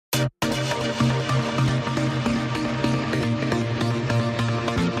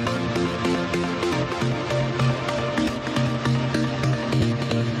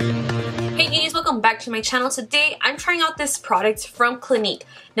welcome back to my channel. Today I'm trying out this product from Clinique.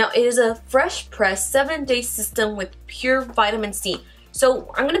 Now it is a fresh press 7-day system with pure vitamin C.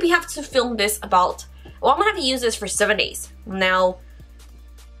 So I'm going to have to film this I'm going to have to use this for 7 days. Now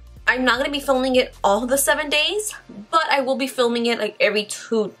I'm not going to be filming it all the 7 days, but I will be filming it like every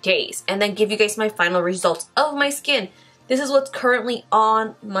 2 days and then give you guys my final results of my skin. This is what's currently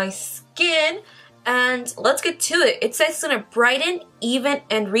on my skin. And let's get to it. It says it's going to brighten, even,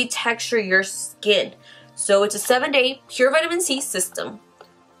 and retexture your skin. So it's a 7-day pure vitamin C system.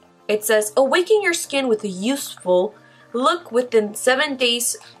 It says awaken your skin with a useful look within 7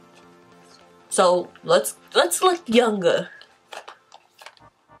 days. So let's look younger.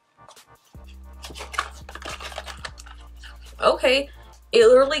 Okay, it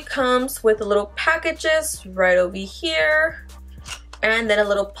literally comes with a little packages right over here, and then a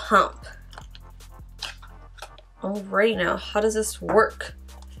little pump. Alright, now how does this work?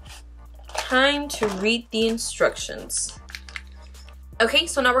 Time to read the instructions. Okay,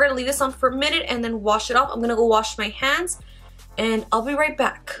 so now we're gonna leave this on for a minute and then wash it off. I'm gonna go wash my hands and I'll be right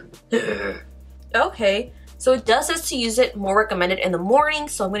back. Okay, so it does says to use it more recommended in the morning,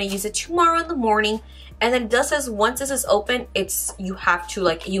 so I'm gonna use it tomorrow in the morning. And then it does says once this is open,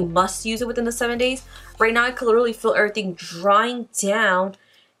 you must use it within the 7 days. Right now I can literally feel everything drying down.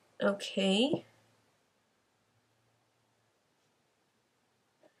 Okay.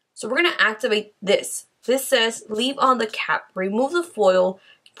 So we're going to activate this. This says leave on the cap, remove the foil,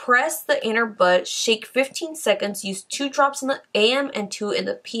 press the inner bud, shake 15 seconds, use 2 drops in the AM and 2 in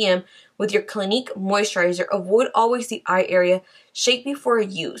the PM with your Clinique moisturizer. Avoid always the eye area. Shake before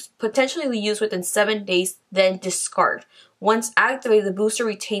use. Potentially use within 7 days, then discard. Once activated, the booster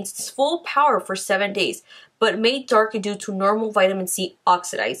retains its full power for 7 days, but may darken due to normal vitamin C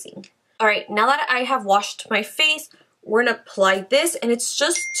oxidizing. Alright, now that I have washed my face, we're gonna apply this, and it's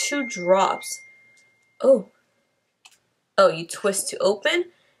just 2 drops. Oh, you twist to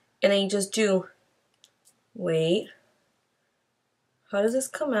open, and then you just do, wait, how does this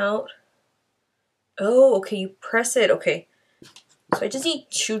come out? Oh, okay, you press it, okay. So I just need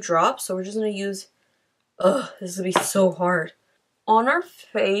 2 drops, so we're just gonna use, this is gonna be so hard. On our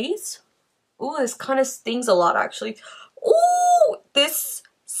face, ooh, this kind of stings a lot actually. Ooh, this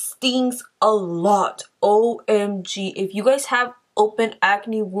stings a lot. OMG. If you guys have open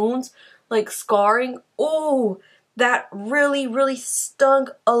acne wounds, like scarring, oh, that really stung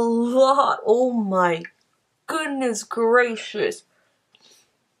a lot. Oh my goodness gracious.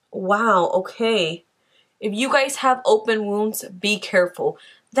 Wow, okay. If you guys have open wounds, be careful.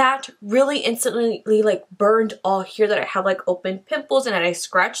 That really instantly like burned all here that I have like open pimples and that I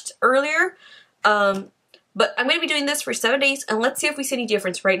scratched earlier. But I'm going to be doing this for 7 days, and let's see if we see any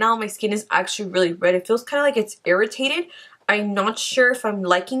difference. Right now, my skin is actually really red. It feels kind of like it's irritated. I'm not sure if I'm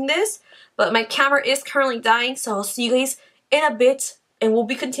liking this, but my camera is currently dying, so I'll see you guys in a bit, and we'll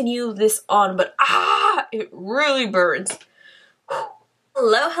be continuing this on. But, it really burns.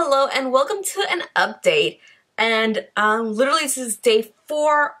 Hello, and welcome to an update. And literally, this is day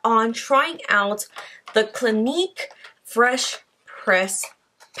 4 on trying out the Clinique Fresh Press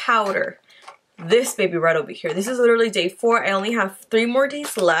Powder. This baby right over here. This is literally day 4. I only have 3 more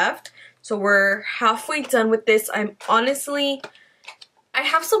days left. So we're halfway done with this. I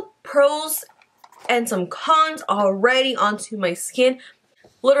have some pros and some cons already onto my skin.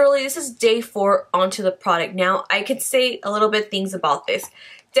 Literally, this is day 4 onto the product. Now, I could say a little bit things about this.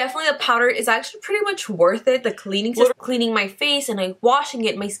 Definitely the powder is actually pretty much worth it. The cleaning, just cleaning my face and like washing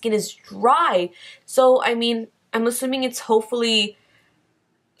it, my skin is dry. So, I mean, I'm assuming it's hopefully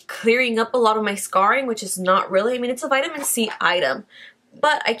clearing up a lot of my scarring, which is not really. I mean, it's a vitamin C item,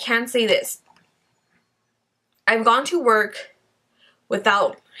 but I can say this. I've gone to work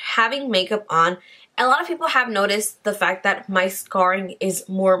without having makeup on, and a lot of people have noticed the fact that my scarring is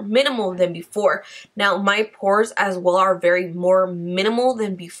more minimal than before. Now, my pores as well are very more minimal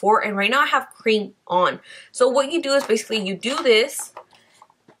than before, and right now I have cream on. So what you do is basically you do this,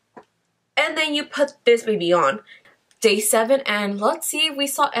 and then you put this baby on. Day 7, and let's see if we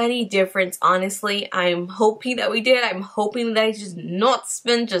saw any difference. Honestly, I'm hoping that we did. I'm hoping that I just not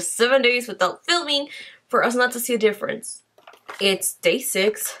spend just 7 days without filming for us not to see a difference. It's day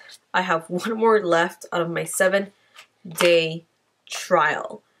 6. I have 1 more left out of my 7-day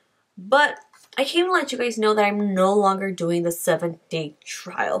trial. But I came to let you guys know that I'm no longer doing the 7-day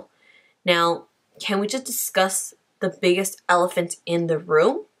trial. Now, can we just discuss the biggest elephant in the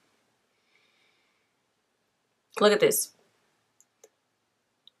room? Look at this.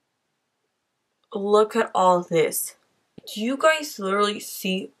 Look at all this. Do you guys literally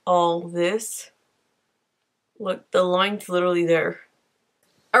see all this? Look, the line's literally there.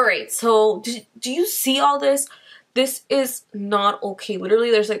 Alright, so do you see all this? This is not okay.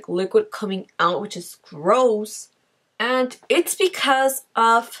 Literally, there's like liquid coming out, which is gross. And it's because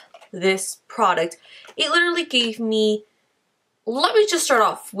of this product. It literally gave me, let me just start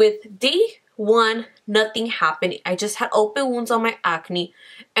off with day 1, nothing happened. I just had open wounds on my acne,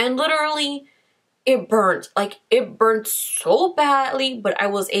 and literally it burned. Like, it burned so badly, but I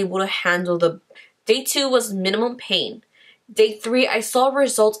was able to handle the... Day 2 was minimum pain. Day 3, I saw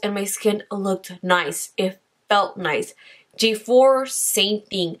results and my skin looked nice. It felt nice. Day 4, same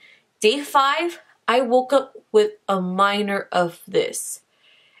thing. Day 5, I woke up with a minor of this.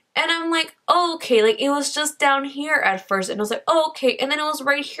 And I'm like, oh, okay, like it was just down here at first. And I was like, oh, okay. And then it was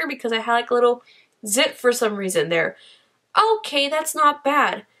right here because I had like a little zit for some reason there. Okay, that's not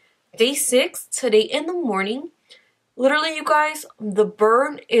bad. Day 6, today in the morning, literally you guys, the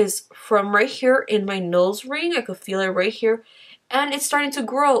burn is from right here in my nose ring. I could feel it right here. And it's starting to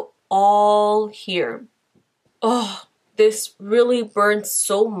grow all here. Oh, this really burns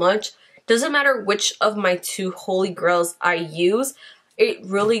so much. Doesn't matter which of my 2 holy grails I use. It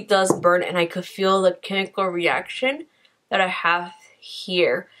really does burn, and I could feel the chemical reaction that I have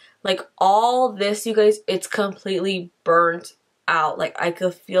here. Like all this, you guys, it's completely burnt out. Like I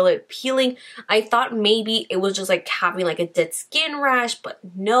could feel it peeling. I thought maybe it was just like having like a dead skin rash, but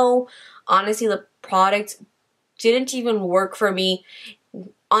no. Honestly, the product didn't even work for me.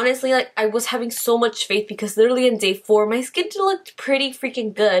 Honestly, like I was having so much faith because literally in day 4, my skin looked pretty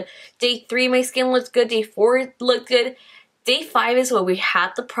freaking good. Day 3, my skin looked good. Day 4, it looked good. Day 5 is where we had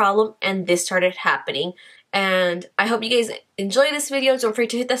the problem and this started happening. And I hope you guys enjoy this video. Don't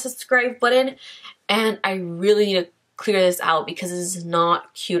forget to hit that subscribe button. And I really need to clear this out because this is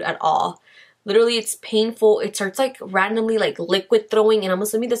not cute at all. Literally, it's painful. It starts like randomly like liquid throwing, and I'm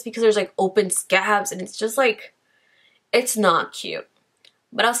assuming that's because there's like open scabs, and it's just like, it's not cute.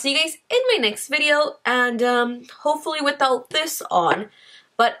 But I'll see you guys in my next video, and hopefully without this on.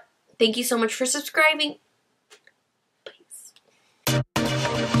 But thank you so much for subscribing,